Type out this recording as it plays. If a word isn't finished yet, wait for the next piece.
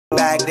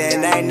Back then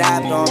they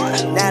napped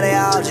on, now they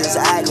all just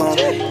act on.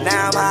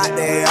 Now I'm hot,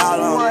 they all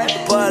on.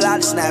 Pull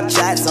out the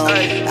Snapchats on.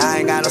 I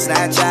ain't got no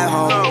Snapchat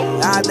home.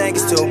 I think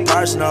it's too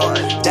personal.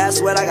 That's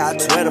what I got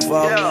Twitter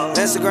for.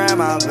 Instagram,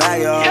 I'm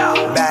back,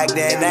 yo. Back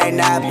then they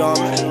napped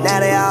on,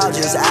 now they all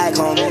just act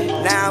on.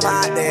 Now I'm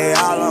hot, they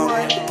all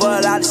on.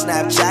 Pull out the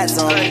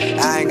Snapchats on.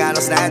 I ain't got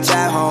no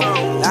Snapchat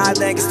home. I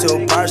think it's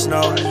too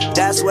personal.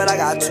 That's what I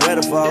got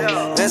Twitter for.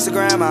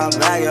 Instagram, I'm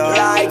back, yo.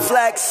 Like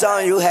flex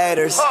on you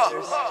haters.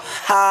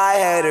 Hi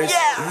haters.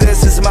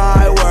 This is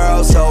my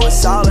world, so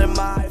it's all in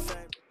my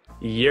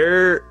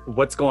favor.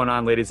 What's going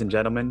on, ladies and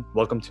gentlemen?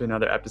 Welcome to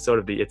another episode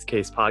of the It's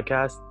Case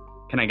podcast.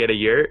 Can I get a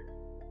yurt?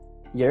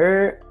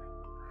 Yurt.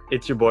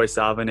 It's your boy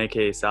Savin,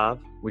 aka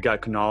Sav. We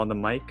got Kunal on the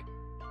mic.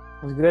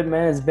 What's good,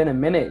 man? It's been a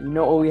minute. You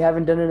know what we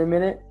haven't done in a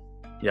minute?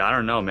 Yeah, I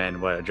don't know,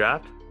 man. What, a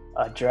draft?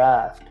 A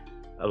draft.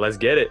 Let's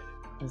get it.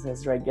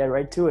 Let's get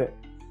right to it.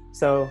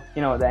 So,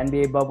 the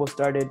NBA bubble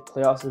started.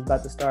 Playoffs is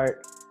about to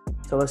start.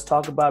 So let's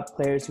talk about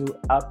players who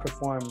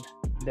outperformed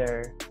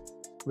their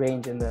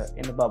range in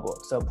the bubble.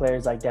 So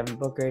players like Devin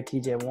Booker,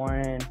 TJ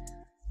Warren,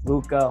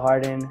 Luka,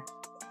 Harden,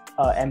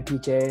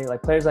 MPJ,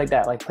 like players like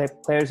that, like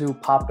players who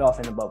popped off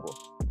in the bubble.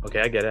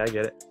 Okay, I get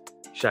it.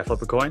 Should I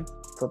flip a coin?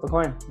 Flip a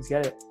coin. Let's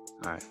get it.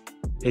 All right.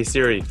 Hey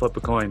Siri, flip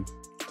a coin.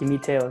 Give me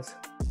tails.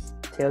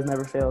 Tails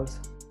never fails.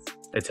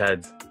 It's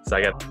heads. So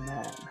I got. Oh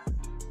man.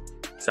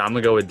 So I'm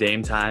gonna go with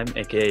Dame Time,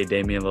 aka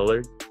Damian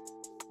Lillard.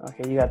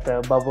 Okay, you got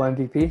the bubble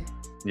MVP.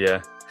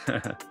 Yeah.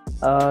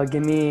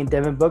 Give me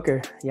Devin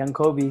Booker, young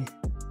Kobe.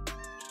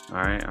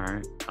 All right.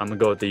 I'm gonna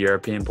go with the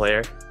European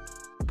player,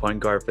 point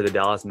guard for the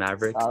Dallas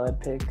Mavericks. Solid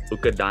pick.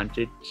 Luka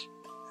Doncic.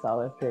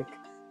 Solid pick.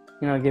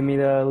 Give me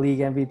the league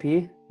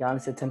MVP,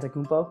 Giannis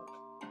Antetokounmpo. All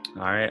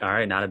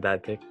right. Not a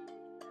bad pick.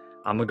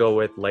 I'm gonna go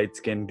with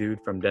light-skinned dude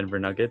from Denver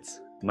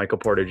Nuggets, Michael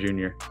Porter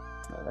Jr.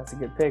 Oh, that's a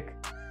good pick.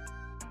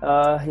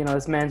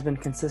 This man's been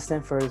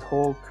consistent for his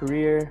whole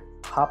career,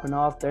 popping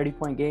off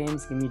 30-point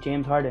games. Give me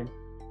James Harden.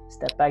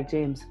 Step back,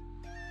 James.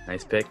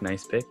 Nice pick.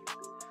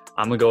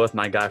 I'm going to go with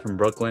my guy from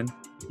Brooklyn.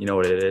 You know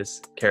what it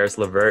is. Karis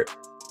LeVert.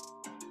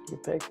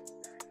 Good pick.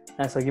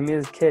 So give me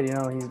this kid.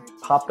 He's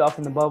popped off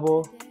in the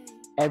bubble.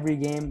 Every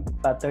game,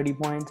 about 30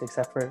 points,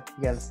 except for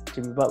against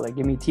Jimmy Butler.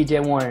 Give me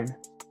TJ Warren.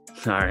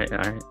 All right.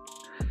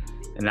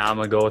 And now I'm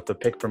going to go with the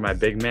pick for my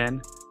big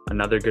man.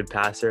 Another good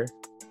passer,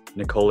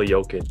 Nikola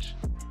Jokic.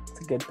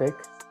 It's a good pick.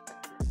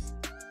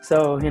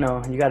 So, you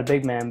got a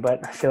big man,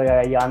 but I feel like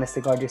I got Giannis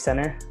to guard your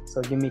center.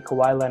 So give me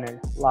Kawhi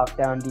Leonard,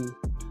 lockdown D.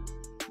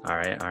 All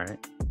right.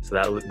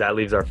 So that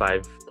leaves our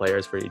 5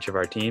 players for each of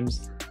our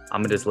teams.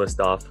 I'm going to just list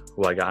off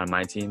who I got on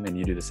my team, and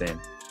you do the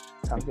same.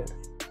 Sounds good.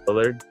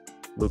 Lillard,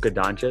 Luka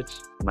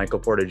Doncic, Michael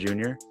Porter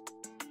Jr.,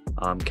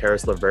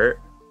 Karis LeVert,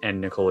 and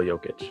Nikola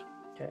Jokic.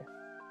 Okay.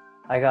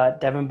 I got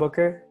Devin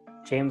Booker,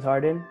 James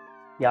Harden,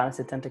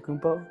 Giannis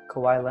Antetokounmpo,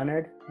 Kawhi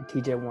Leonard, and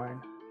TJ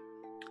Warren.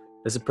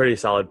 This is pretty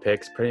solid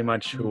picks, pretty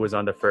much who was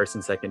on the first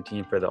and second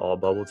team for the all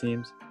bubble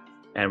teams.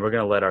 And we're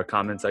going to let our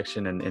comment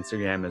section and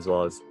Instagram as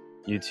well as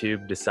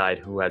YouTube decide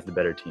who has the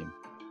better team.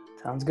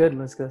 Sounds good.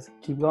 Let's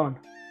keep going.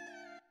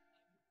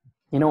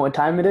 You know what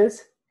time it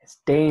is? It's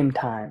Dame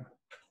time.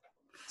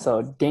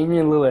 So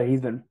Damian Lillard, he's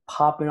been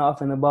popping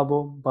off in the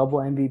bubble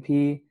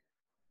MVP.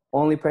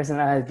 Only person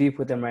that has beef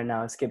with him right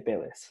now is Skip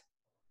Bayless.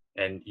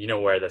 And you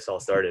know where this all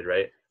started,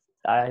 right?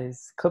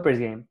 His Clippers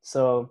game.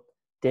 So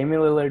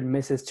Damian Lillard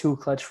misses 2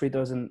 clutch free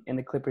throws in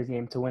the Clippers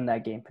game to win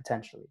that game,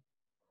 potentially.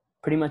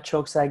 Pretty much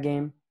chokes that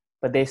game,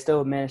 but they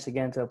still managed to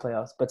get into the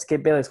playoffs. But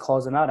Skip Bayless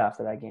calls him out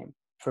after that game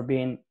for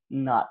being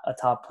not a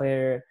top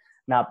player,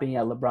 not being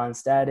at LeBron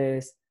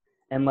status,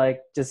 and,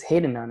 just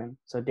hating on him.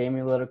 So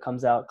Damian Lillard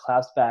comes out,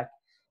 claps back.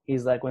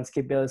 He's like, when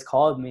Skip Bayless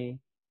called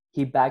me,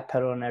 he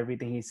backpedaled on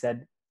everything he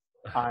said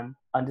on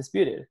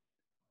Undisputed.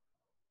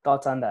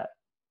 Thoughts on that?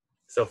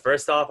 So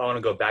first off, I want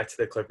to go back to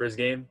the Clippers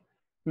game.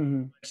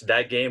 Mm-hmm.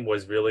 That game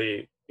was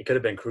it could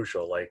have been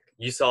crucial.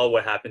 You saw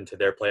what happened to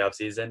their playoff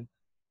season.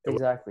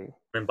 Exactly.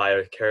 By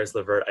a Karis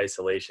LeVert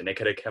isolation. It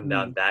could have come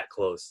down that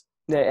close.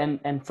 Yeah,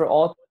 and for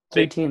all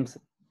 3 teams.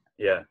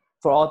 Yeah.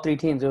 For all 3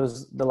 teams, it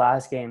was the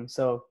last game.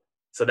 So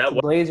the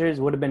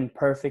Blazers would have been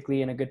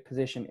perfectly in a good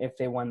position if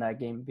they won that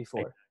game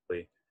before.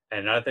 Exactly.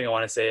 And another thing I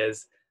want to say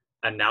is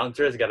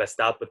announcers got to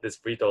stop with this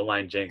free throw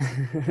line jinx.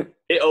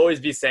 They always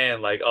be saying,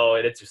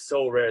 it's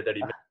so rare that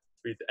he misses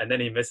free throw, and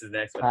then he misses the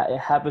next one. It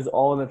happens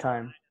all the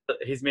time.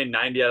 He's made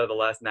 90 out of the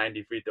last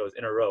 90 free throws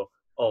in a row.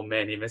 Oh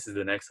man, he misses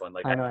the next one.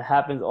 I know it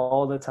happens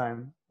all the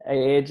time.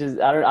 It just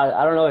I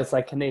don't know. It's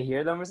can they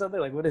hear them or something?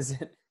 What is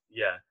it?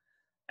 Yeah,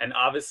 and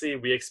obviously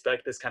we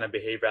expect this kind of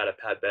behavior out of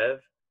Pat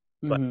Bev,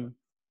 but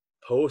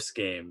post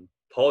game,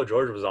 Paul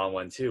George was on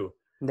one too.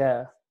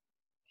 Yeah,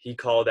 he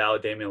called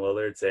out Damian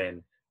Lillard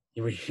saying,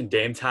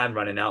 "Dame time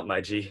running out, my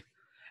G."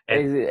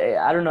 And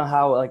I don't know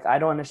how. I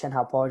don't understand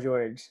how Paul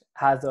George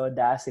has the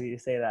audacity to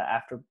say that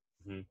after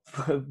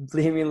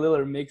Damian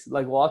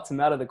Lillard walks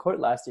him out of the court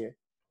last year.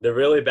 The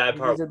really bad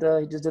part.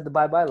 He just did the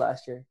bye-bye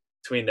last year.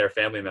 Between their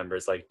family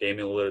members, like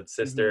Damian Lillard's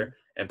sister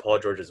and Paul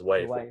George's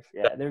wife.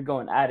 Yeah, they're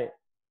going at it.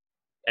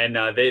 And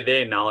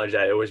they acknowledge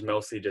that it was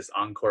mostly just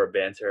on-court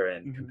banter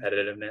and Mhm.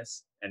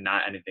 competitiveness and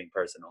not anything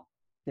personal.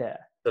 Yeah.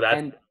 So that's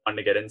And fun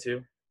to get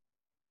into.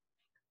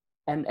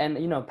 and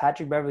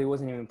Patrick Beverley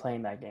wasn't even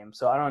playing that game.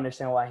 So I don't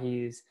understand why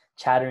he's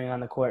chattering on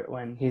the court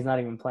when he's not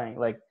even playing.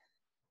 Like,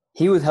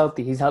 he was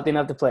healthy. He's healthy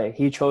enough to play.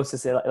 He chose to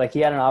sit. Like,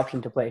 he had an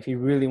option to play if he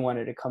really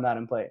wanted to come out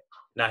and play.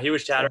 Now, he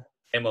was chattering.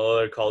 Damian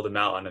Lillard called him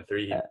out on a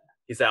three. Yeah.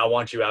 He said, "I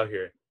want you out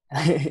here."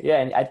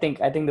 Yeah, and I think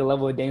the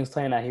level of Dame's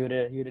playing at, he would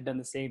have done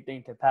the same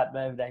thing to Pat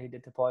Bev that he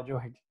did to Paul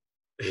George.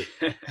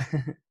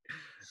 That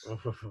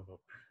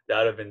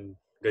would have been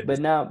good. But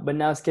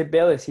now Skip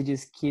Bayless, he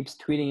just keeps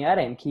tweeting at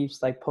it and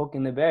keeps like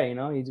poking the bear.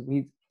 He's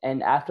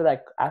and after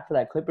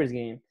that Clippers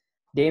game,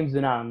 Dame's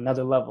been on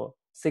another level.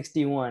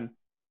 61,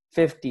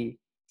 50,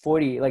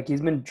 40. Like,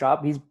 he's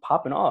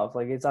popping off.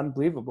 Like, it's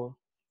unbelievable.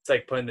 It's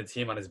like putting the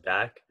team on his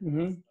back.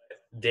 Mm-hmm.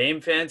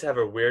 Dame fans have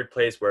a weird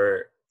place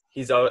where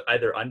he's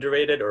either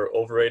underrated or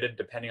overrated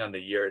depending on the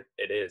year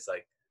it is.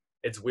 Like,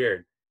 it's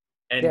weird.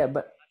 And Yeah,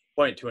 but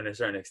point to a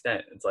certain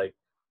extent. It's like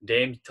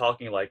Dame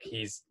talking like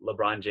he's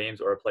LeBron James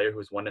or a player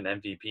who's won an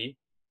MVP,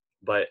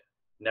 but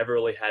never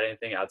really had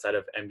anything outside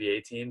of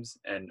NBA teams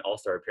and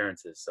All-Star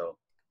appearances. So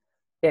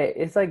yeah,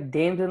 it's like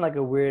Dame's in like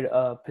a weird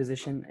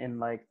position in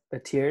like the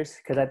tiers,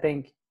 because I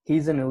think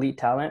he's an elite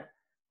talent,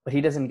 but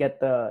he doesn't get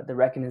the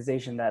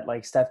recognition that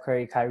like Steph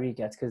Curry, Kyrie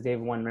gets because they've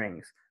won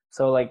rings.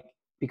 So like,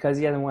 because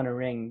he hasn't won a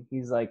ring,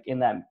 he's like in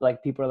that,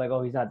 like, people are like,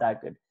 oh, he's not that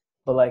good.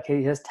 But like,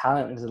 his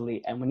talent is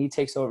elite, and when he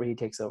takes over, he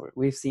takes over.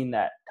 We've seen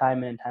that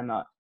time in and time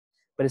out.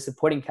 But his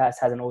supporting cast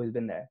hasn't always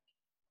been there.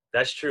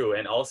 that's true.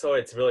 And also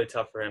it's really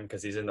tough for him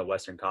because he's in the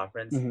Western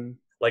Conference. Mm-hmm.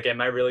 Like,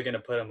 am I really going to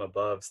put him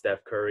above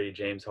Steph Curry,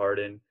 James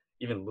Harden,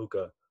 even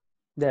Luka?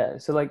 Yeah,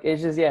 so like,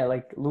 it's just, yeah,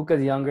 like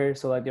Luka's younger,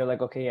 so like they're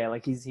like, okay, yeah,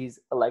 like he's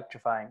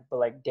electrifying. But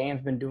like,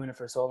 Dame's been doing it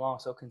for so long,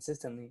 so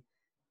consistently,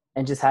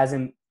 and just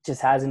hasn't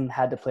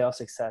had the playoff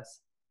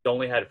success. He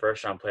only had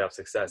first-round playoff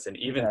success, and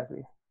even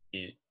Exactly.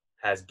 he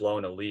has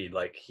blown a lead.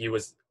 Like, he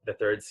was the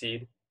 3rd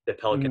seed, the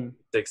Pelicans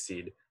 6th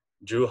seed.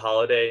 Drew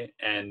Holiday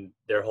and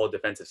their whole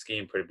defensive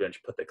scheme pretty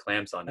much put the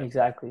clamps on him.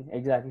 Exactly.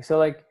 So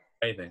like,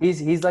 Anything.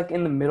 he's like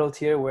in the middle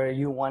tier where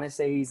you want to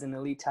say he's an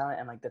elite talent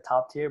and like the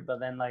top tier, but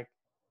then like,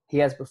 he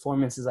has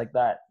performances like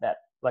that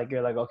like,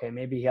 you're like, okay,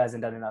 maybe he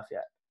hasn't done enough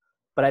yet.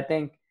 But I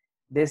think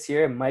this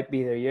year might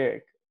be their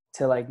year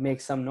to like make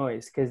some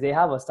noise, because they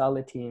have a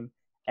solid team,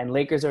 and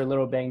Lakers are a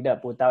little banged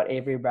up without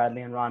Avery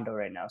Bradley and Rondo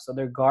right now. So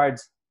their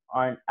guards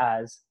aren't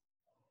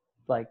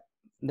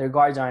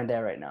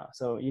there right now.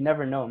 So you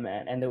never know,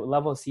 man. And the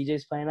level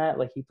CJ's playing at,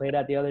 like he played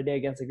at the other day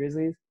against the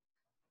Grizzlies.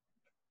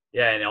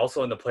 Yeah, and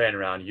also in the play-in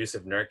round,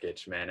 Yusuf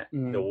Nurkic, man,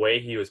 the way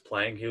he was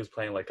playing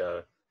like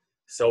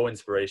so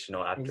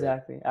inspirational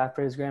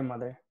after his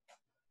grandmother.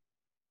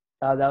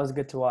 That was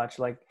good to watch.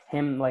 Like,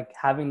 him, like,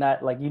 having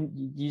that, like,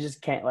 you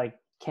just can't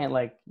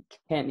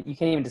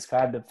even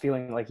describe the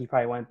feeling like he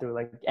probably went through,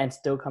 like, and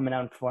still coming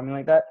out and performing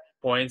like that.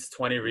 Points,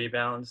 20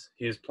 rebounds.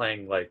 He was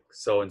playing like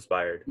so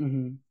inspired.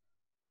 Mm-hmm.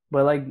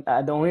 But like,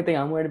 the only thing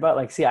I'm worried about,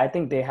 like, see, I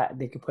think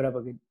they could put up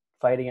a good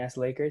fight against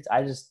the Lakers.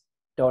 I just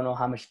don't know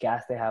how much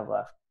gas they have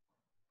left,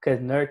 because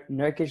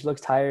Nurkic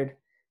looks tired,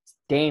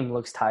 Dame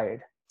looks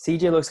tired,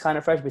 CJ looks kind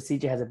of fresh, but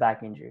CJ has a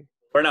back injury.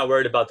 We're not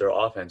worried about their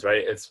offense,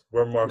 right?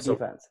 We're more so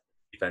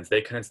defense.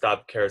 They couldn't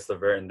stop Karis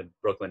LeVert and the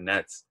Brooklyn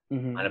Nets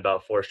on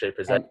about 4 straight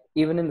possessions. And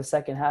even in the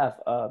second half,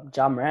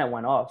 John Morant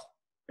went off.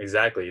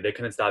 Exactly. They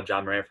couldn't stop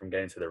John Morant from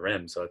getting to the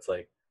rim. So it's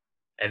like,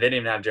 and they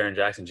didn't even have Jaren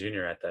Jackson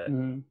Jr. at that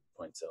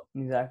point. So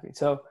exactly.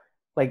 So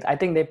like, I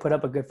think they put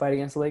up a good fight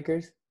against the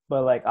Lakers,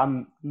 but like,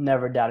 I'm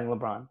never doubting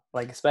LeBron.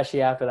 Like,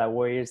 especially after that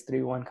Warriors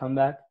 3-1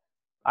 comeback,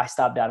 I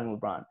stopped doubting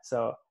LeBron.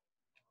 So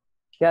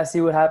yeah,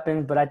 see what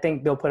happens. But I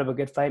think they'll put up a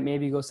good fight.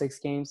 Maybe go 6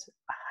 games.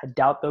 I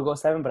doubt they'll go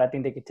 7, but I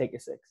think they could take a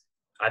 6.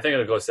 I think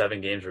it'll go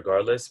 7 games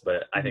regardless,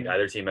 but I think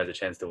either team has a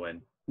chance to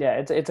win.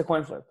 Yeah, it's a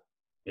coin flip.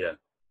 Yeah.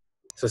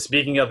 So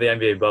speaking of the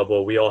NBA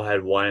bubble, we all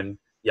had one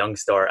young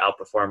star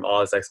outperform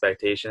all his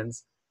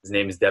expectations. His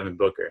name is Devin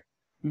Booker.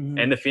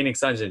 And the Phoenix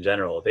Suns in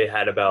general, they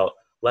had about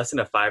less than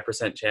a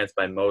 5% chance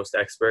by most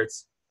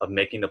experts of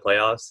making the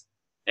playoffs,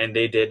 and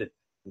they did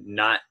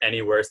not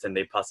any worse than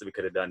they possibly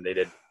could have done. They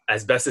did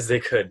as best as they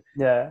could.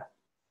 Yeah.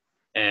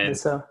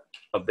 And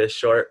of this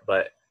short,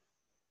 but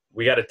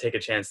we got to take a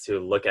chance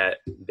to look at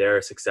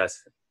their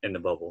success in the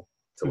bubble.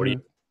 So what do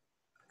you?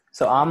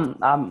 So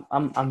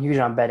I'm huge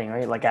on betting,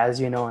 right? Like, as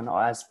you know, and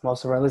as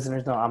most of our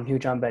listeners know, I'm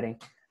huge on betting.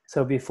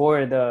 So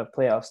before the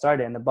playoffs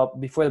started and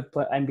before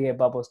the NBA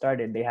bubble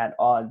started, they had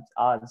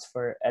odds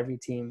for every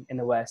team in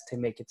the West to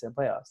make it to the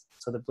playoffs.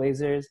 So the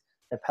Blazers,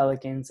 the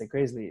Pelicans, the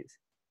Grizzlies,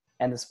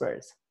 and the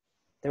Spurs.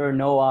 There were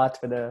no odds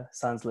for the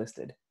Suns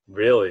listed.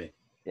 Really?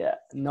 Yeah,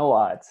 no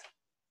odds.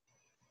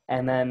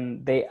 And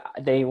then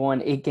they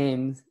won 8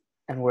 games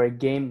and were a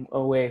game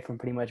away from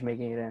pretty much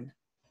making it in.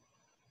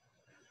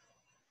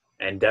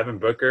 And Devin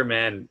Booker,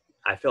 man,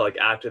 I feel like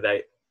after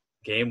that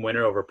game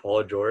winner over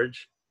Paul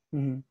George,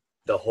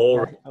 the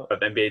whole of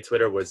NBA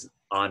Twitter was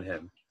on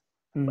him.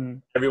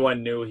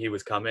 Everyone knew he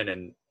was coming,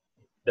 and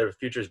their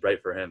future's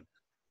bright for him.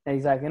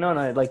 Exactly. No,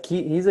 like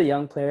he's a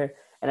young player,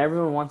 and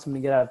everyone wants him to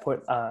get out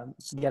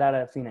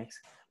of Phoenix.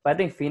 But I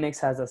think Phoenix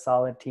has a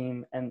solid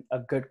team and a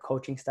good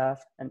coaching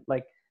staff, and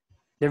like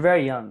they're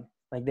very young.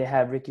 Like they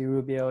have Ricky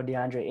Rubio,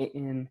 DeAndre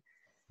Ayton,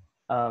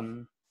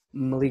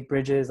 Malik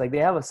Bridges. Like they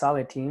have a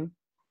solid team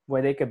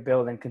where they could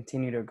build and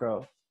continue to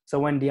grow. So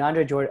when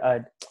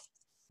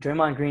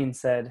Draymond Green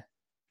said,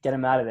 "Get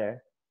him out of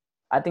there,"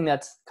 I think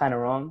that's kind of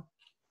wrong.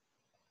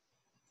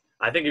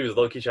 I think he was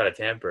low-key trying to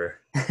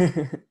tamper.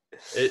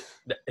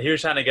 He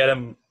was trying to get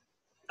him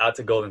out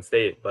to Golden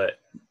State, but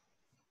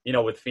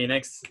with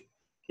Phoenix,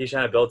 he's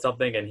trying to build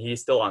something, and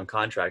he's still on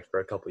contract for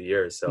a couple of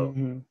years, so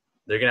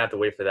they're gonna have to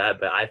wait for that.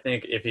 But I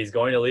think if he's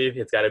going to leave,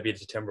 it's got to be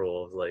to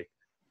Timberwolves,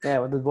 Yeah,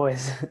 with the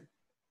boys.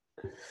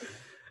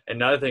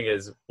 Another thing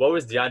is, what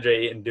was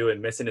DeAndre Ayton doing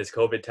missing his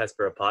COVID test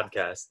for a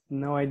podcast?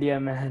 No idea,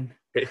 man.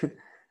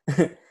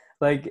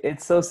 Like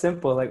it's so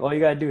simple. Like all you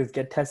gotta do is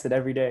get tested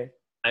every day.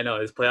 I know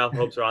his playoff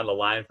hopes are on the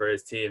line for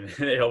his team,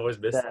 and they always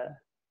miss.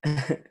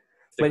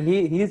 But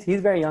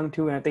he's very young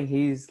too, and I think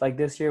he's like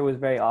this year was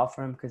very off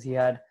for him because he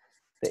had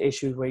the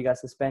issues where he got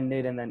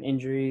suspended and then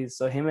injuries.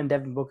 So him and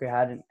Devin Booker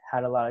hadn't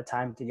had a lot of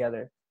time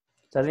together.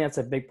 So I think that's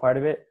a big part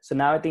of it. So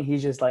now I think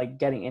he's just like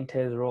getting into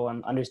his role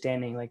and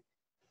understanding like,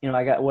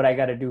 I got what I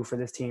got to do for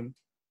this team.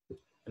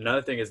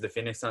 Another thing is the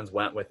Phoenix Suns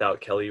went without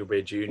Kelly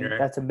Oubre Jr.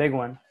 That's a big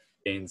one.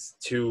 Gains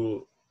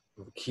 2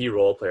 key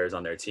role players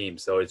on their team.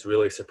 So it's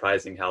really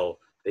surprising how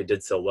they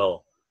did so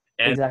well.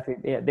 And exactly.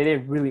 Yeah, they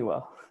did really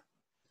well.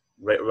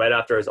 Right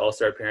after his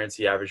All-Star appearance,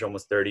 he averaged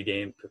almost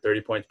 30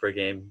 points per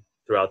game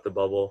throughout the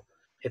bubble.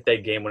 Hit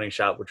that game-winning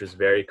shot, which was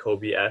very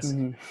Kobe-esque.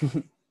 Mm-hmm.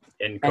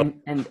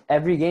 And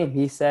every game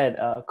he said,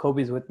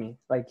 Kobe's with me.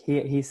 Like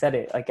he said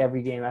it like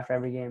every game after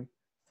every game.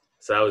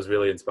 So that was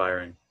really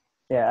inspiring.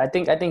 Yeah, I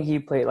think he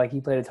played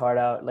his heart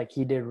out. Like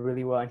he did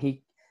really well, and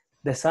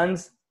the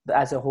Suns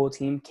as a whole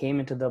team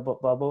came into the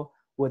bubble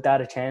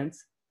without a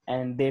chance,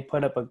 and they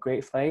put up a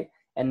great fight,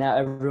 and now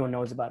everyone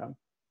knows about them.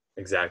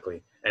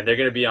 Exactly, and they're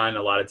going to be on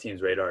a lot of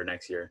teams' radar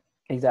next year.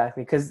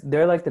 Exactly, because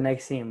they're like the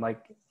next team,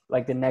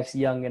 like the next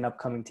young and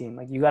upcoming team.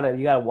 Like you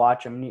gotta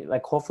watch them.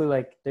 Like hopefully,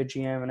 like their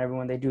GM and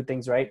everyone, they do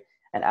things right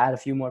and add a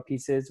few more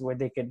pieces where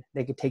they could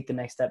take the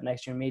next step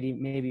next year.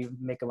 Maybe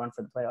make a run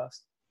for the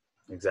playoffs.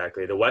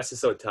 Exactly. The West is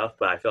so tough,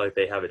 but I feel like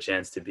they have a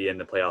chance to be in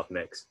the playoff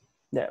mix.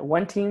 Yeah,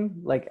 one team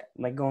like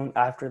going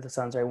after the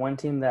Suns, right? One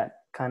team that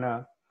kind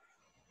of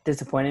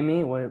disappointed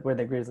me were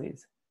the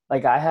Grizzlies.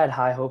 Like I had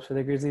high hopes for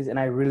the Grizzlies, and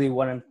I really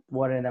wanted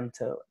them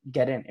to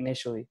get in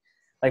initially.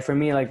 Like for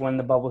me, like when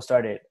the bubble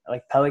started,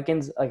 like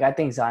Pelicans, like I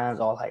think Zion's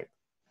all hype.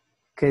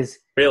 Because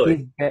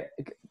really,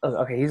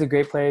 he's a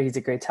great player, he's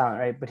a great talent,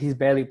 right? But he's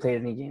barely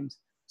played any games.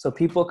 So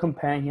people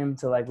comparing him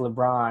to like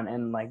LeBron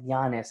and like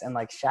Giannis and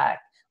like Shaq,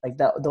 like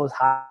those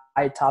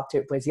high top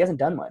tier players, he hasn't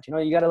done much.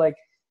 You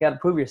gotta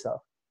prove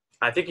yourself.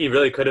 I think he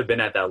really could have been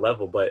at that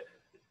level, but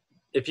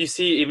if you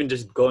see even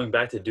just going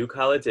back to Duke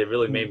highlights, it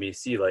really made me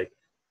see like,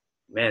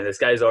 man, this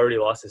guy's already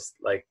lost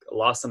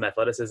some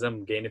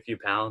athleticism, gained a few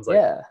pounds. Like,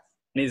 yeah.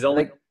 And he's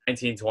only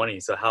 19, 20.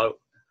 So how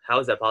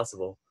is that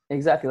possible?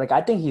 Exactly. Like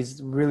I think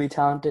he's really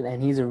talented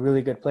and he's a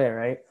really good player,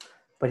 right?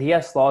 But he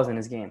has flaws in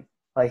his game.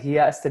 Like he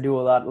has to do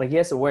a lot. Like he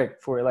has to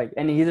work for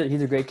and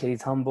he's a great kid.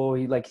 He's humble.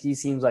 He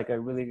seems like a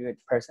really good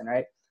person,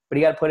 right? But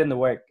he got to put in the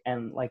work.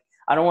 And like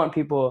I don't want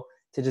people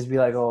to just be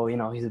like, oh,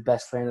 he's the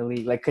best player in the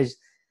league. Like because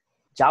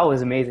Ja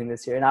was amazing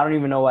this year, and I don't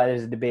even know why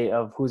there's a debate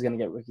of who's gonna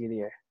get Rookie of the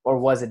Year, or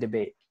was a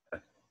debate.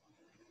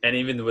 And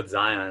even with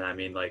Zion, I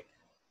mean, like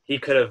he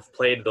could have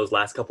played those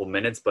last couple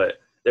minutes, but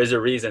there's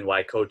a reason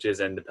why coaches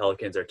and the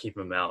Pelicans are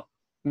keeping him out.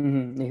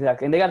 Mm-hmm,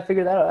 exactly, and they got to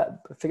figure that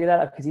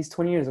out because he's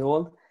 20 years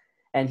old,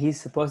 and he's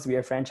supposed to be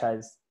a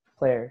franchise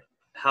player.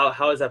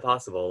 How is that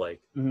possible?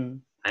 Like,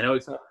 I know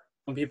some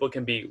people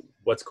can be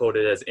what's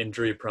quoted as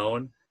injury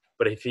prone,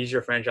 but if he's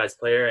your franchise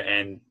player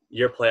and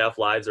your playoff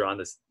lives are on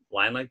this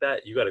line like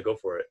that, you got to go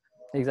for it.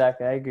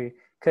 Exactly, I agree.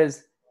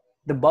 Because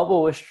the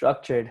bubble was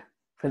structured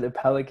for the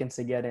Pelicans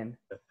to get in.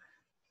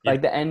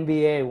 Like the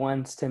NBA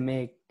wants to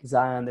make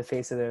Zion the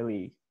face of their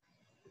league.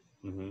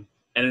 Mm-hmm.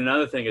 And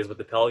another thing is with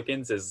the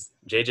Pelicans is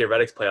JJ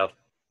Redick's playoff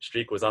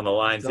streak was on the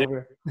line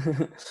too.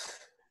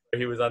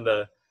 He was on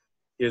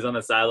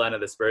the sideline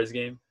of the Spurs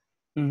game.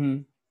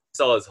 Mm-hmm.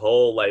 Saw his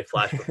whole life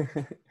flash.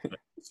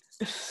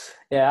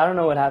 Yeah, I don't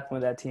know what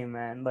happened with that team,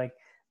 man. Like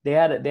they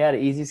had an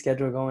easy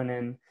schedule going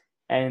in,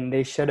 and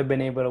they should have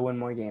been able to win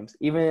more games.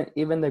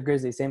 Even the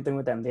Grizzlies, same thing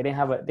with them.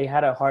 They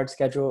had a hard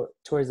schedule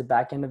towards the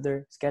back end of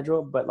their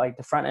schedule, but like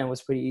the front end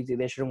was pretty easy.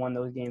 They should have won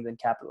those games and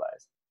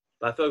capitalized.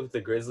 I feel like with the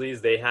Grizzlies,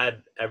 they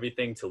had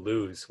everything to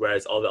lose,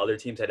 whereas all the other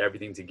teams had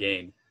everything to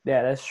gain.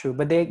 Yeah, that's true.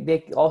 But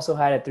they also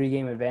had a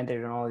 3-game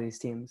advantage on all of these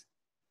teams.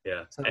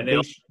 Yeah. So and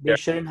they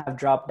shouldn't have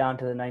dropped down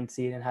to the 9th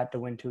seed and had to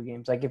win 2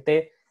 games. Like if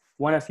they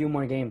won a few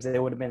more games, they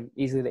would have been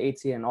easily the 8th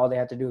seed, and all they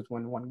had to do was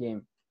win 1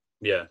 game.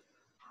 Yeah.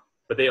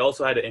 But they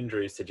also had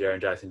injuries to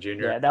Jaren Jackson Jr.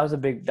 Yeah, that was a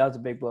big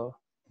blow.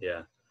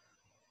 Yeah.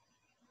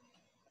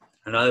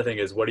 Another thing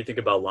is, what do you think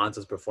about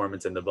Lonzo's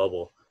performance in the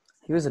bubble?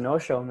 He was a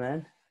no-show,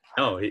 man.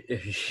 No, he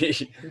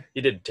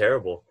did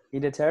terrible. He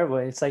did terrible.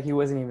 It's like he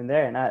wasn't even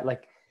there. And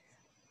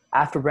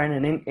after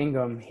Brandon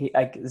Ingram,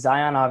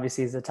 Zion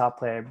obviously is the top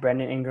player.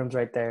 Brandon Ingram's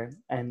right there,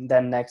 and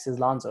then next is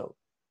Lonzo.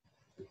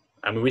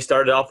 I mean, we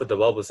started off with the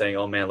bubble saying,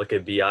 "Oh man, look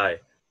at Bi,"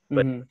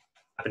 but what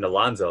happened to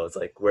Lonzo? It's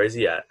like, where is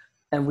he at?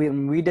 And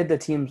when we did the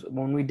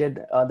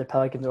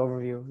Pelicans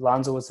overview,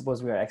 Lonzo was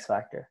supposed to be our X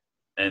factor,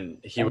 and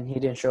he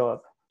didn't show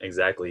up.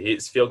 Exactly,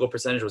 his field goal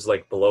percentage was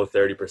like below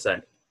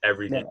 30%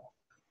 every game.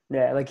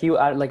 Yeah,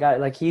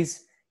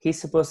 he's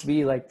supposed to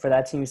be like for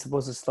that team. He's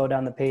supposed to slow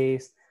down the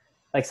pace.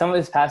 Like some of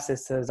his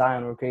passes to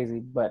Zion were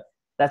crazy, but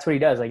that's what he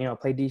does. Like,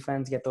 play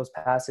defense, get those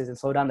passes, and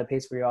slow down the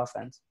pace for your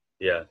offense.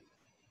 Yeah.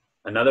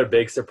 Another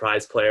big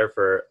surprise player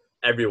for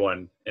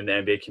everyone in the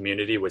NBA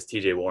community was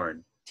TJ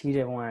Warren.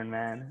 TJ Warren,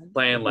 man.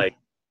 Playing like,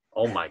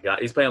 oh my God.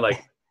 He's playing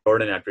like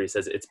Jordan after he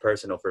says it's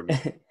personal for me.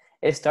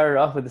 It started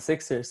off with the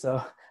Sixers,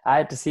 so I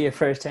had to see it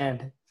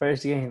firsthand.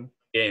 First game.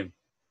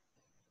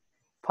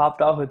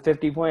 Popped off with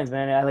 50 points,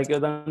 man. It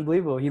was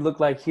unbelievable. He looked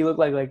like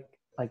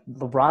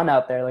LeBron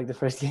out there like the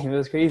first game. It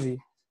was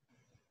crazy.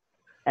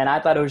 And I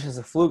thought it was just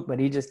a fluke, but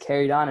he just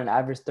carried on and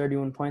averaged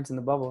 31 points in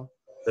the bubble.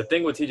 The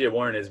thing with TJ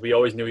Warren is we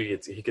always knew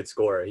he could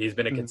score. He's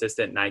been a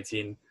consistent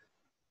 19,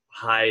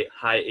 high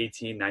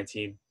 18,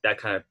 19, that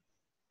kind of.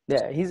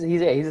 Yeah, he's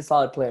a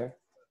solid player.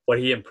 What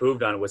he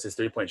improved on was his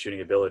three-point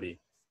shooting ability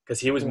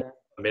because he was a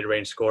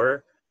mid-range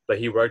scorer, but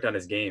he worked on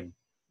his game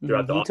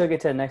throughout He took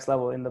it to the next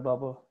level in the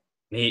bubble.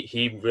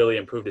 He really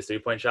improved his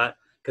three-point shot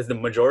because the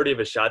majority of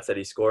his shots that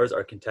he scores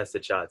are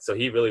contested shots. So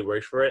he really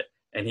works for it,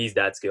 and he's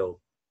that skilled.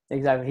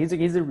 Exactly.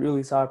 He's a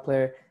really solid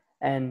player.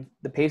 And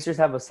the Pacers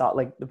have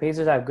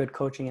good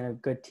coaching and a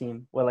good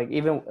team. Well,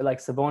 even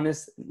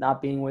Sabonis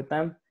not being with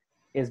them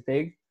is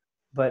big,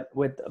 but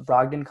with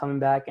Brogdon coming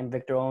back and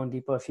Victor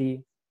Oladipo, if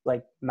he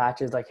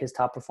matches his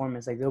top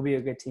performance, they'll be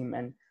a good team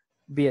and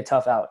be a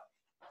tough out.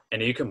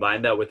 And you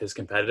combine that with his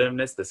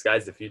competitiveness, the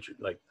sky's the future.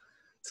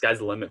 Sky's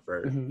the limit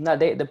for. No,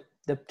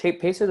 the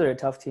Pacers are a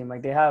tough team.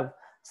 They have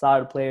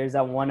solid players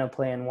that want to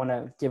play and want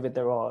to give it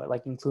their all,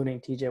 including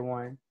TJ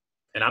Warren.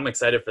 And I'm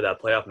excited for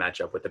that playoff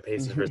matchup with the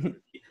Pacers versus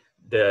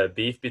the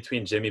beef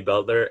between Jimmy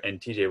Butler and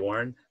TJ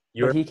Warren.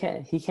 But he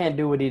can't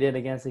do what he did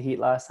against the Heat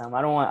last time.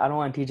 I don't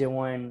want TJ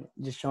Warren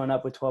just showing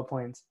up with 12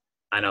 points.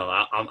 I know.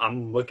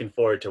 I'm looking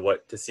forward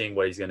to seeing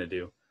what he's gonna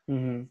do.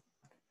 Mm-hmm.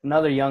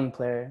 Another young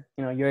player,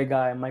 your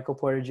guy, Michael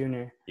Porter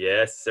Jr.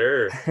 Yes,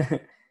 sir.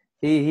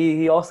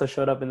 he also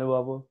showed up in the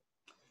bubble.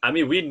 I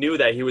mean, we knew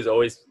that he was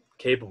always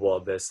capable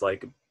of this.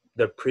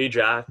 The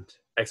pre-draft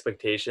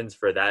expectations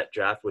for that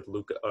draft with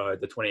Luka,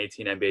 the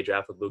 2018 NBA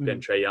draft with Luka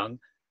and Trae Young,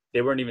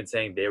 they weren't even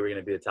saying they were going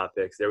to be the top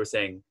picks. They were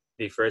saying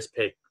the first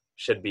pick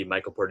should be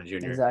Michael Porter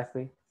Jr.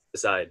 Exactly.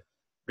 Decide,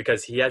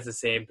 because he has the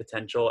same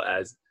potential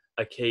as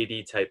a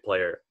KD type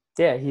player.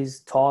 Yeah,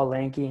 he's tall,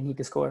 lanky, and he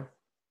can score.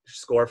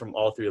 Score from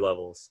all three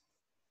levels.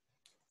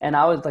 And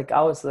I was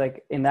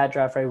in that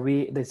draft,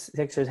 right? The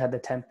Sixers had the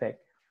 10th pick,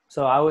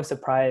 so I was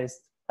surprised.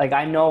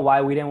 I know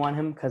why we didn't want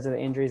him because of the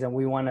injuries, and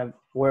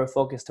we're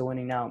focused to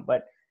winning now.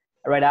 But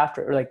right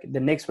after, the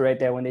Knicks were right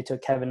there when they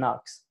took Kevin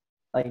Knox.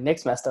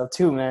 Knicks messed up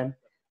too, man.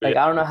 I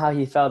don't know how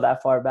he fell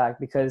that far back,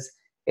 because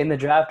in the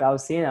draft I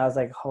was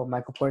like, oh,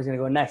 Michael Porter's gonna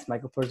go next.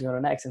 Michael Porter's gonna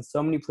go next, and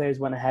so many players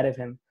went ahead of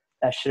him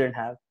that shouldn't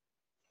have.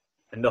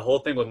 And the whole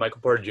thing with Michael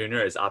Porter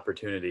Jr. is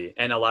opportunity,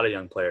 and a lot of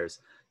young players.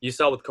 You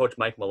saw with Coach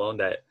Mike Malone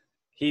that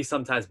he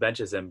sometimes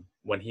benches him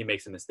when he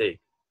makes a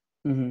mistake.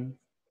 Mm-hmm.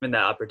 Given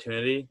that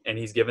opportunity, and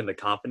he's given the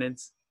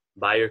confidence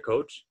by your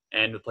coach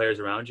and the players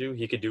around you,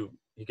 he could do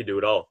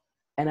it all.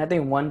 And I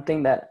think one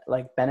thing that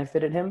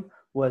benefited him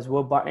was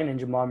Will Barton and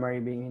Jamal Murray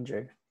being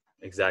injured.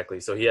 Exactly.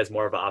 So he has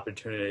more of an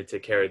opportunity to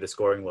carry the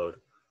scoring load.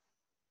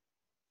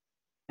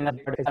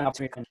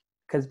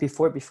 Because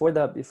before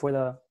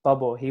the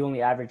bubble, he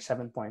only averaged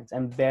 7 points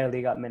and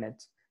barely got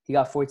minutes. He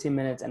got 14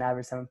 minutes and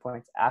averaged 7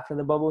 points. After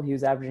the bubble, he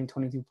was averaging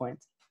 22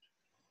 points.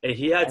 And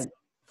he had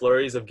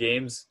flurries of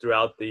games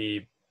throughout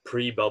the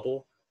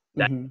pre-bubble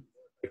that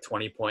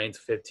 20 points,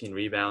 15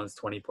 rebounds,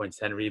 20 points,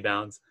 10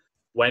 rebounds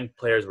when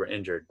players were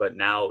injured. But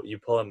now you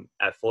pull him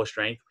at full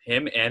strength,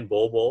 him and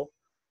Bol.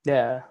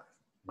 Yeah.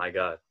 My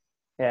God.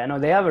 Yeah, no,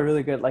 they have a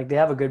really good they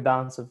have a good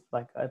balance of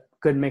a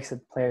good mix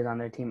of players on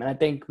their team. And I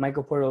think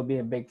Michael Porter will be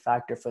a big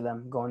factor for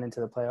them going into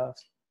the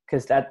playoffs,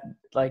 because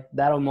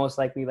that'll most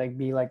likely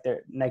be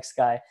their next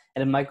guy.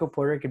 And if Michael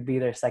Porter could be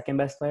their second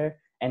best player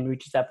and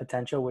reaches that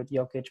potential with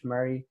Jokic,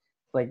 Murray,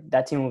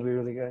 that team will be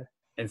really good.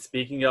 And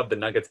speaking of the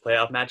Nuggets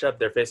playoff matchup,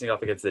 they're facing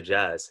off against the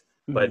Jazz.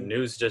 Mm-hmm. But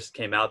news just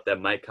came out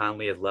that Mike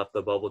Conley has left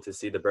the bubble to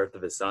see the birth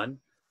of his son.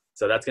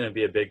 So that's going to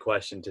be a big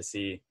question to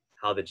see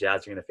how the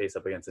Jazz are going to face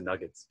up against the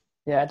Nuggets.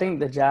 Yeah, I think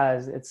the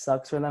Jazz, it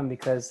sucks for them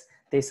because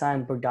they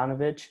signed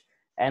Bogdanovic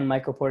and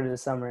Michael Porter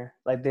this summer.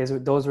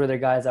 Those were the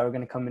guys that were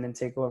going to come in and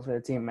take over for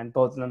the team, and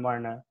both of them are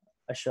in a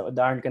show.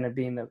 They aren't going to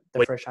be in the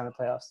first round of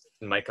playoffs.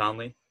 Mike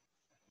Conley?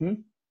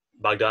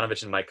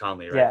 Bogdanovic and Mike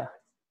Conley, right? Yeah.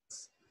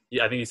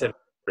 Yeah, I think you said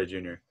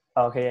Porter Jr.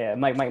 Okay, yeah,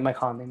 Mike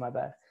Conley, my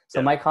bad. So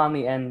yeah. Mike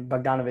Conley and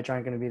Bogdanovic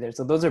aren't going to be there.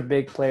 So those are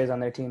big players on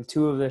their team,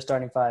 2 of their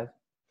starting 5.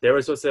 They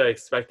were supposed to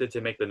expected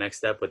to make the next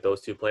step with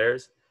those 2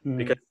 players.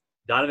 because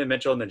Donovan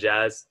Mitchell and the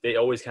Jazz, they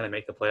always kind of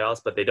make the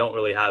playoffs, but they don't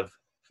really have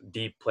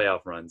deep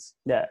playoff runs.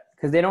 Yeah,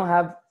 because they don't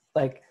have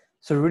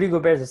so Rudy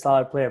Gobert is a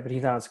solid player, but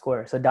he's not a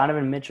scorer. So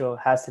Donovan Mitchell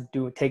has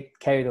to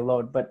carry the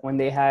load. But when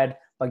they had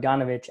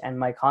Bogdanovich and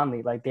Mike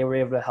Conley, they were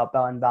able to help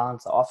out and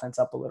balance the offense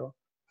up a little.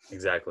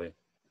 Exactly.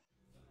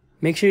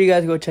 Make sure you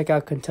guys go check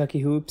out Kentucky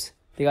Hoops.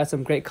 They got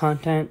some great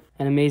content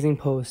and amazing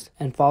posts,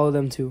 and follow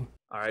them too.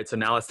 All right, so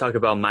now let's talk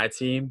about my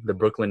team, the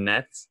Brooklyn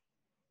Nets.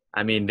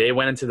 I mean, they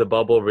went into the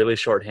bubble really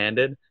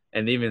shorthanded,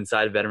 and even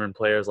inside veteran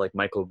players like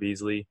Michael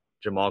Beasley,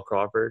 Jamal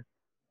Crawford.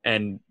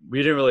 And we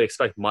didn't really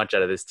expect much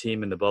out of this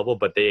team in the bubble,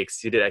 but they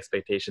exceeded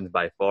expectations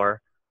by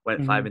far.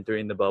 Went 5-3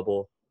 in the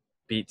bubble,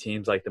 beat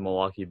teams like the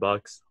Milwaukee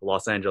Bucks,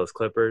 Los Angeles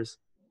Clippers,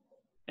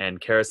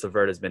 and Karis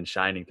LeVert has been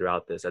shining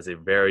throughout this as a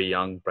very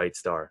young, bright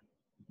star.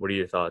 What are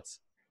your thoughts?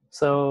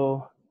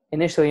 So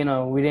initially,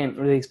 we didn't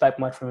really expect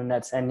much from the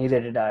Nets, and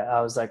neither did I.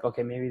 I was like,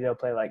 okay, maybe they'll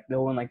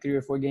win 3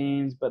 or 4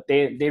 games, but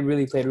they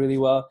really played really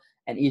well,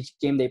 and each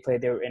game they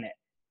played, they were in it.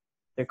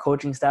 Their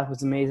coaching staff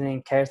was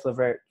amazing. Karis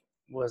LeVert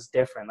was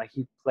different.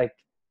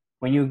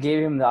 When you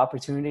gave him the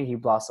opportunity, he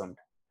blossomed.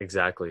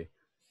 Exactly.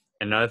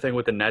 Another thing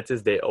with the Nets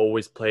is they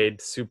always played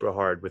super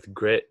hard with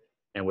grit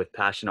and with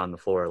passion on the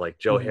floor. Like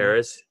Joe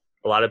Harris,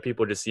 a lot of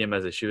people just see him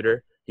as a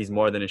shooter. He's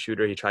more than a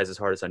shooter. He tries his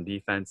hardest on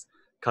defense,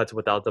 cuts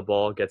without the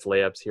ball, gets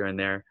layups here and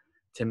there.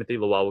 Timothy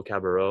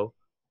Luwawu-Cabarrot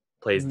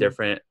plays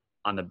different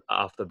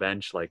off the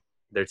bench.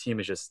 Their team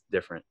is just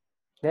different.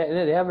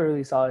 They have a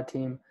really solid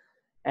team,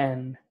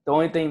 and the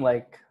only thing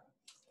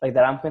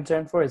that I'm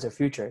concerned for is their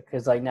future,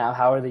 because now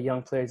how are the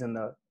young players and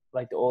the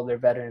older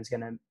veterans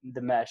gonna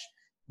mesh?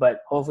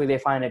 But hopefully they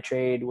find a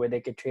trade where they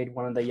could trade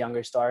one of the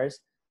younger stars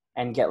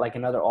and get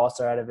another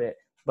all-star out of it.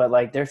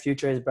 But their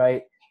future is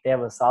bright. They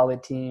have a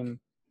solid team,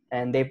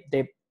 and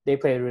they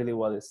played really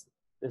well this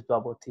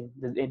bubble team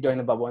during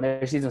the bubble, and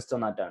their season's still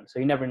not done. So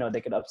you never know,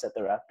 they could upset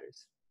the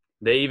Raptors.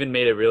 They even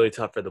made it really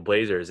tough for the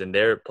Blazers, and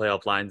their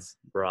playoff lines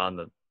were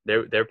on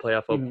their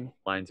playoff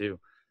line too.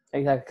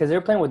 Exactly, because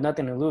they're playing with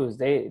nothing to lose.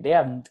 They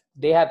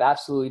have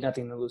absolutely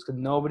nothing to lose, because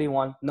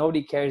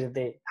nobody cares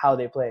how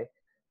they play.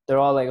 They're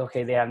all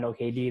okay, they have no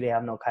KD, they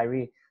have no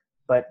Kyrie,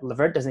 but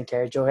LeVert doesn't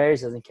care, Joe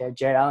Harris doesn't care,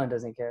 Jared Allen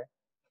doesn't care.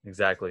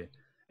 Exactly,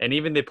 and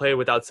even they played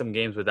without some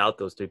games without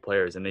those 3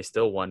 players, and they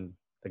still won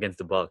against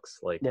the Bucks.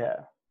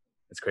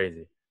 It's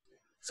crazy.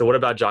 So what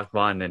about Jacques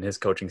Vaughn and his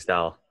coaching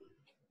style?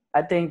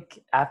 I think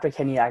after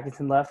Kenny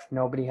Atkinson left,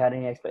 nobody had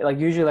any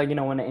expectations. Usually,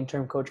 when an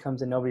interim coach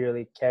comes in, nobody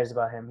really cares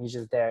about him. He's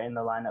just there in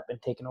the lineup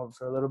and taking over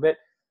for a little bit.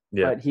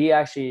 Yeah. But he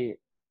actually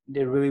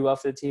did really well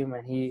for the team,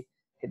 and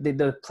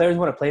the players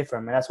want to play for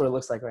him, and that's what it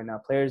looks like right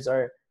now.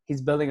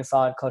 He's building a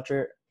solid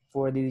culture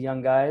for these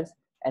young guys,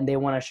 and they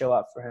want to show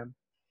up for him.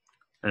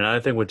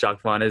 Another thing with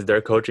Jacques Vaughn is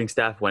their coaching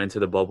staff went into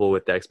the bubble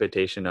with the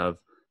expectation of,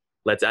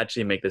 let's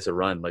actually make this a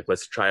run.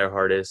 Let's try our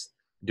hardest,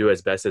 do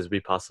as best as we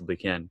possibly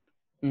can.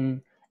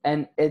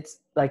 And it's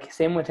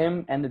same with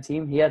him and the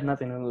team. He has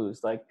nothing to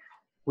lose.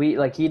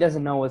 He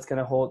doesn't know what's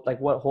gonna hold,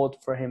 what holds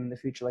for him in the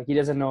future. He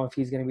doesn't know if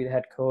he's gonna be the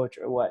head coach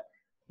or what.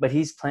 But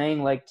he's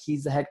playing like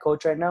he's the head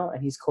coach right now,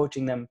 and he's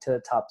coaching them to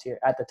the top tier.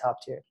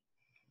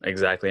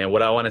 Exactly. And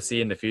what I want to see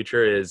in the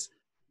future is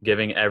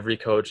giving every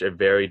coach a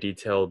very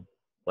detailed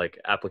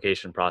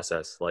application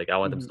process. I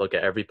want them to look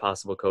at every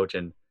possible coach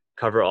and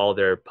cover all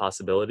their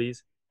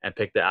possibilities and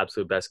pick the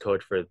absolute best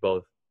coach for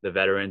both the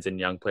veterans and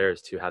young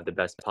players to have the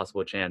best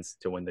possible chance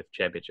to win the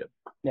championship.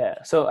 Yeah.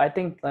 So I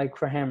think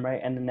for him, right,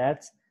 and the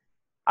Nets,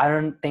 I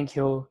don't think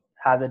he'll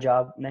have the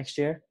job next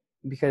year,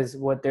 because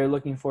what they're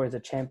looking for is a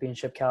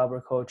championship caliber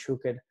coach who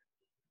could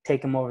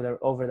take him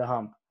over the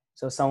hump.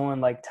 So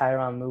someone like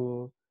Tyronn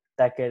Lue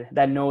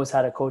that knows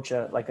how to coach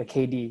a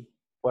KD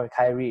or a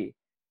Kyrie.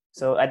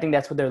 So I think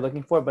that's what they're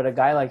looking for. But a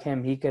guy like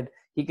him, he could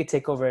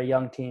take over a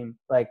young team,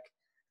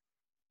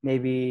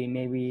 maybe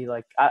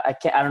I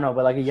don't know,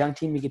 but a young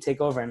team he could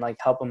take over and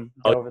help them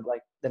get over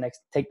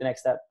take the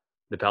next step.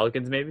 The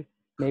Pelicans maybe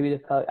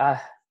I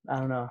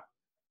don't know.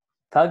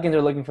 Pelicans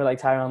are looking for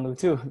Tyronn Lue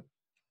too.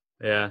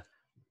 Yeah.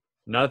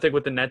 Another thing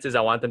with the Nets is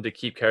I want them to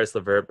keep Karis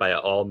LeVert by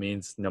all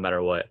means, no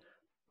matter what.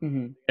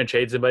 And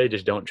trade somebody,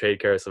 just don't trade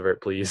Karis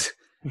LeVert, please.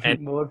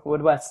 And what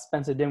about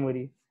Spencer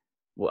Dinwiddie?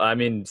 Well, I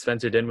mean,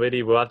 Spencer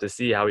Dinwiddie, we'll have to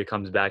see how he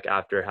comes back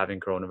after having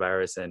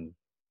coronavirus and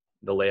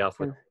the layoff.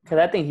 Because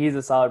I think he's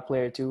a solid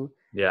player too.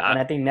 Yeah. And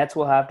I think Nets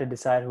will have to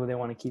decide who they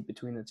want to keep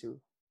between the two.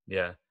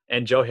 Yeah.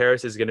 And Joe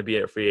Harris is going to be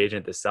a free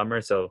agent this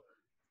summer, so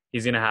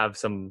he's going to have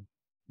some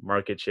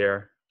market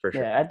share for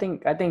sure. Yeah,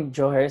 I think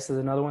Joe Harris is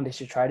another one they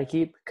should try to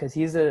keep, because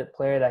he's a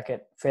player that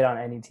could fit on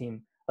any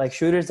team.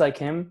 Shooters like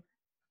him,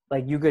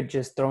 you could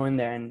just throw in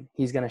there and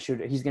he's going to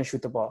shoot it. He's going to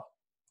shoot the ball.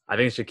 I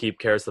think they should keep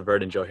Karis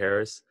LeVert and Joe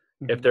Harris.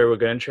 If they were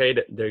going to trade,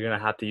 they're going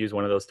to have to use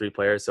one of those 3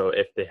 players. So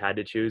if they had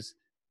to choose,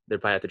 they'd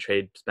probably have to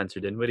trade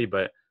Spencer Dinwiddie.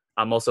 But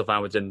I'm also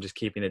fine with them just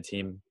keeping the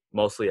team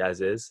mostly as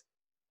is.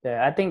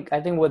 Yeah, I think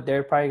what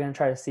they're probably going to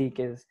try to seek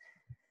is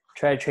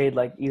try to trade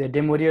either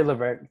Dinwiddie or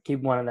LeVert,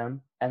 keep one of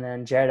them, and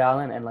then Jared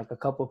Allen and a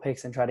couple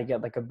picks, and try to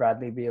get a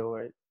Bradley Beal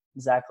or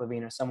Zach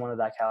LaVine or someone of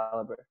that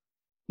caliber.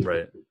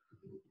 Right.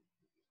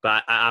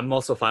 But I'm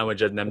also fine with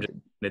just them, just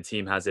the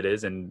team as it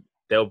is, and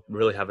they'll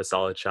really have a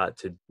solid shot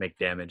to make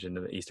damage in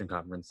the Eastern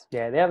Conference.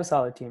 Yeah, they have a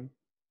solid team.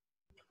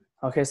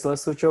 Okay, so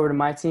let's switch over to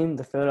my team,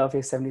 the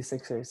Philadelphia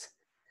 76ers.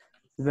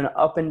 It's been an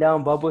up and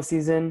down bubble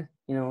season.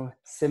 You know,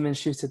 Simmons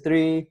shoots a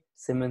three,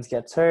 Simmons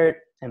gets hurt,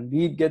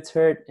 Embiid gets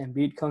hurt,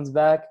 Embiid comes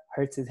back,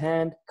 hurts his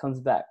hand, comes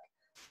back.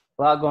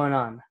 A lot going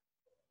on.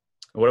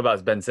 What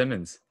about Ben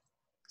Simmons?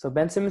 So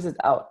Ben Simmons is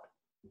out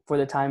for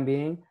the time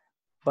being,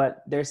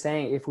 but they're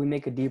saying if we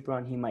make a deep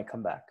run, he might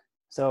come back.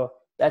 So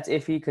that's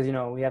iffy because, you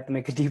know, we have to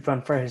make a deep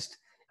run first,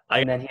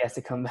 and then he has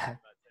to come back.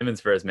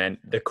 Simmons first, man.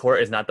 The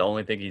court is not the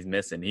only thing he's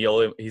missing.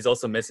 He's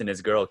also missing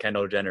his girl,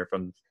 Kendall Jenner,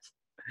 from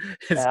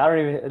I don't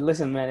even –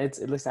 listen, man.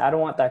 Listen, I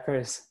don't want that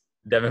curse.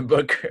 Devin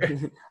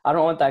Booker. I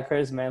don't want that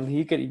curse, man.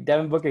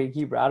 Devin Booker can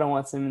keep her. I don't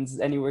want Simmons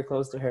anywhere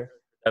close to her.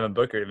 Devin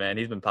Booker, man,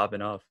 he's been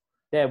popping off.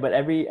 Yeah, but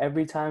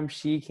every time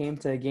she came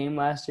to a game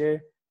last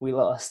year, we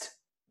lost.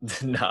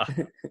 Nah.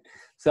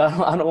 So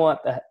I don't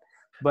want that.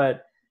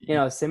 But, you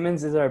know,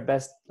 Simmons is our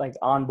best, like,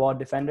 on-ball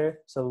defender,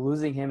 so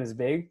losing him is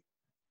big.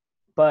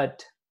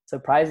 But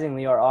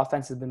surprisingly, our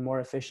offense has been more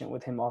efficient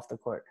with him off the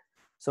court.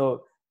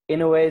 So,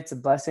 in a way, it's a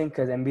blessing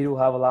because Embiid will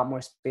have a lot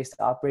more space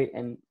to operate,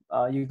 and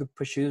you could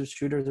push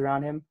shooters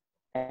around him,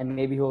 and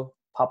maybe he'll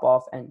pop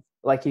off and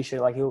like he should.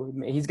 Like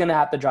he's gonna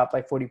have to drop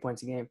like 40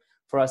 points a game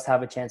for us to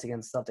have a chance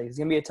against Celtics. It's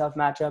gonna be a tough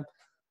matchup,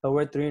 but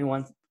we're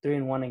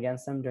 3-1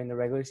 against them during the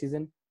regular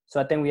season, so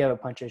I think we have a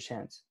puncher's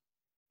chance.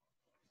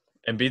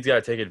 Embiid's got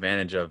to take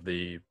advantage of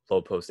the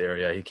low post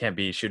area. He can't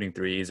be shooting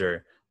threes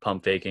or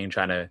pump faking,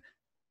 trying to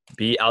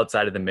be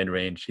outside of the mid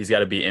range. He's got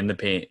to be in the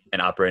paint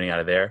and operating out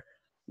of there.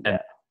 And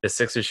the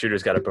Sixers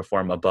shooters got to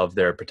perform above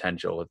their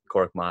potential with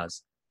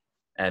Korkmaz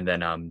and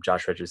then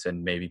Josh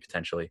Richardson maybe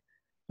potentially.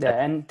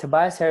 Yeah, and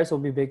Tobias Harris will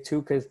be big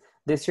too because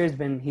this year's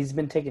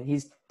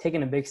he's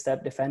taken a big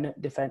step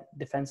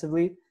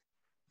defensively.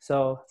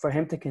 So for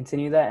him to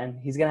continue that, and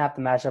he's gonna have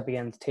to match up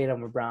against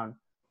Tatum or Brown,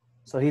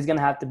 so he's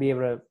gonna have to be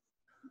able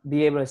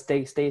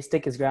to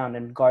stick his ground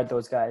and guard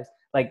those guys.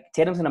 Like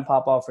Tatum's gonna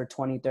pop off for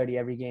 20, 30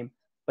 every game,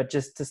 but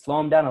just to slow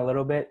him down a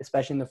little bit,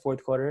 especially in the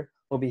fourth quarter,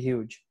 will be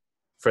huge.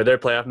 For their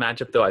playoff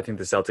matchup, though, I think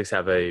the Celtics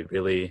have a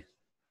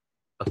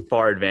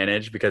far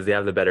advantage because they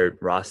have the better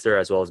roster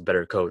as well as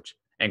better coach.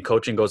 And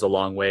coaching goes a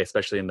long way,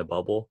 especially in the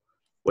bubble.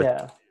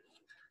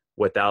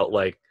 Without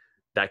like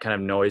that kind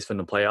of noise from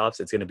the playoffs,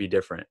 it's going to be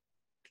different.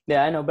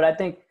 Yeah, I know, but I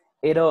think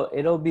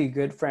it'll be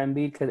good for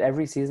Embiid because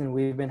every season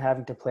we've been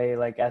having to play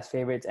like as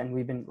favorites, and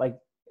we've been like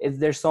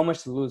there's so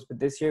much to lose. But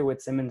this year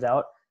with Simmons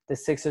out, the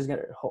Sixers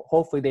gonna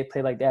hopefully they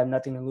play like they have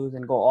nothing to lose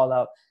and go all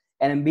out.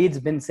 And Embiid's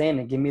been saying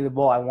it, give me the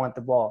ball, I want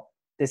the ball.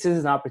 This is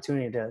an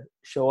opportunity to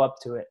show up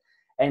to it.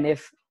 And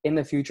if in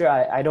the future,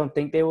 I don't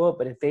think they will,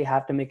 but if they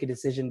have to make a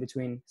decision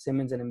between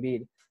Simmons and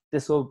Embiid,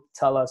 this will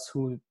tell us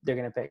who they're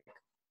going to pick.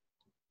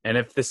 And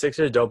if the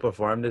Sixers don't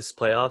perform this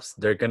playoffs,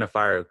 they're going to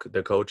fire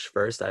the coach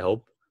first, I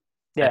hope.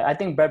 Yeah, I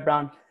think Brett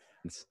Brown,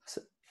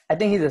 I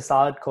think he's a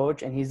solid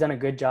coach, and he's done a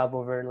good job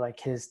over like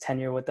his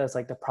tenure with us,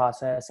 like the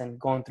process and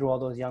going through all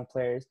those young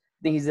players. I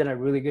think he's done a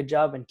really good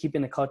job and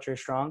keeping the culture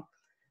strong.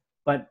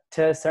 But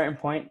to a certain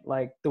point,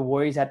 like the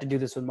Warriors had to do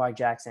this with Mark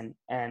Jackson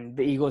and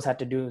the Eagles had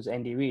to do this with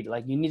Andy Reid.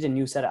 Like you need a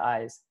new set of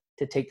eyes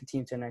to take the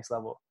team to the next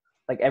level.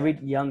 Like every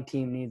young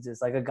team needs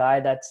this. Like a guy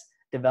that's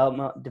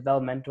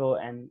developmental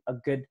and a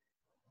good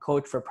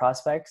coach for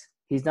prospects.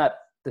 He's not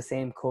the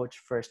same coach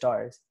for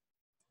stars.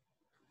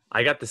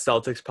 I got the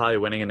Celtics probably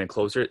winning in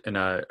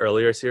a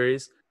earlier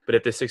series. But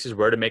if the Sixers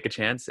were to make a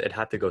chance, it'd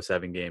have to go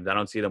 7 games. I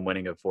don't see them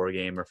winning a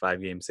 4-game or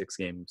 5-game,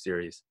 6-game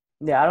series.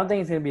 Yeah, I don't think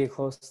it's going to be a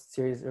close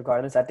series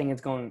regardless. I think it's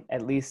going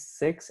at least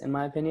 6, in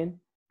my opinion.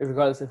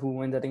 Regardless of who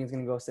wins, I think it's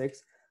going to go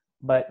 6.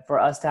 But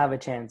for us to have a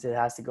chance, it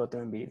has to go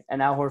through Embiid.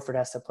 And Al Horford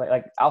has to play.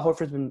 Like, Al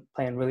Horford's been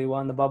playing really well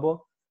in the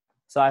bubble.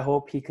 So I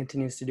hope he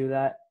continues to do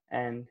that,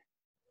 and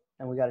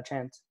we got a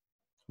chance.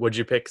 Would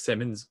you pick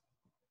Simmons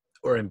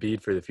or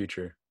Embiid for the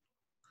future?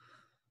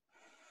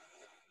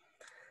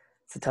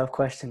 It's a tough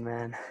question,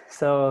 man.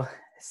 So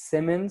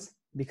Simmons,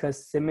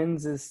 because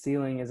Simmons'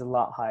 ceiling is a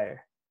lot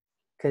higher.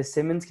 Because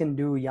Simmons can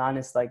do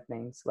Giannis-like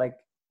things. Like,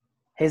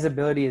 his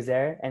ability is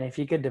there, and if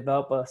he could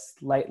develop a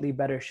slightly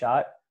better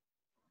shot,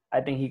 I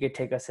think he could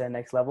take us to the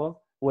next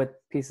level with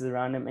pieces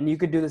around him. And you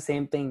could do the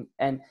same thing.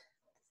 And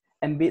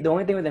Embiid, the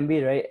only thing with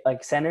Embiid, right,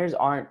 like centers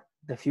aren't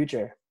the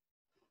future.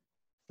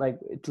 Like,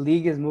 the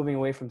league is moving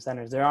away from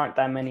centers. There aren't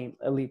that many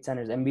elite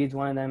centers. Embiid's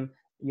one of them.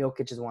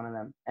 Jokic is one of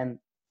them. And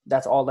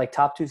that's all, like,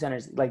 top 2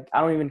 centers. Like,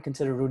 I don't even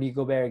consider Rudy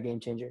Gobert a game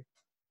changer.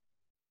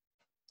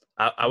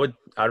 I'd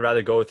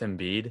rather go with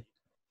Embiid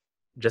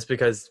just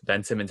because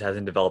Ben Simmons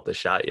hasn't developed a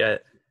shot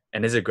yet.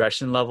 And his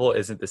aggression level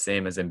isn't the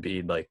same as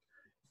Embiid. Like,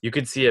 you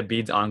could see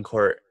Embiid's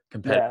on-court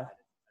competitive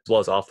as well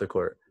as off the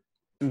court.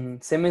 Mm-hmm.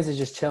 Simmons is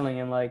just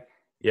chilling and, like,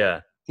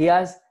 he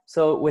has –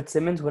 so with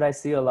Simmons, what I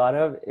see a lot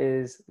of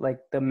is, like,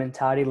 the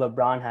mentality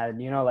LeBron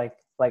had, you know, like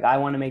I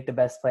want to make the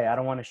best play. I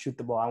don't want to shoot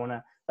the ball. I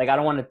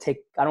don't want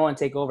to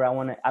take over.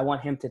 I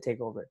want him to take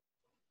over.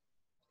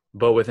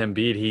 But with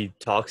Embiid, he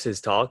talks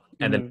his talk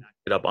and then backs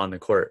it up on the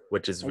court,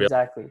 which is really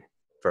exactly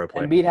for a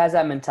player. Embiid has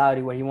that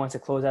mentality where he wants to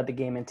close out the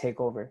game and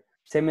take over.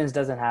 Simmons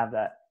doesn't have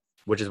that.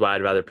 Which is why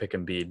I'd rather pick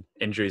Embiid,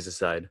 injuries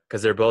aside,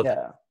 because they're both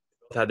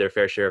had their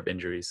fair share of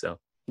injuries. So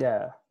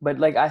yeah, but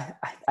like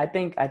I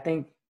think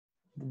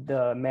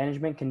the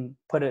management can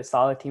put a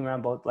solid team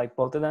around both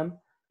of them,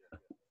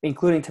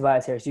 including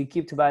Tobias Harris. You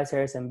keep Tobias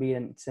Harris, Embiid,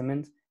 and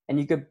Simmons, and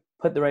you could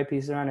put the right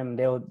pieces around him.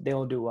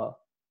 They'll do well.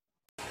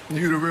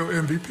 You the real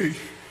MVP.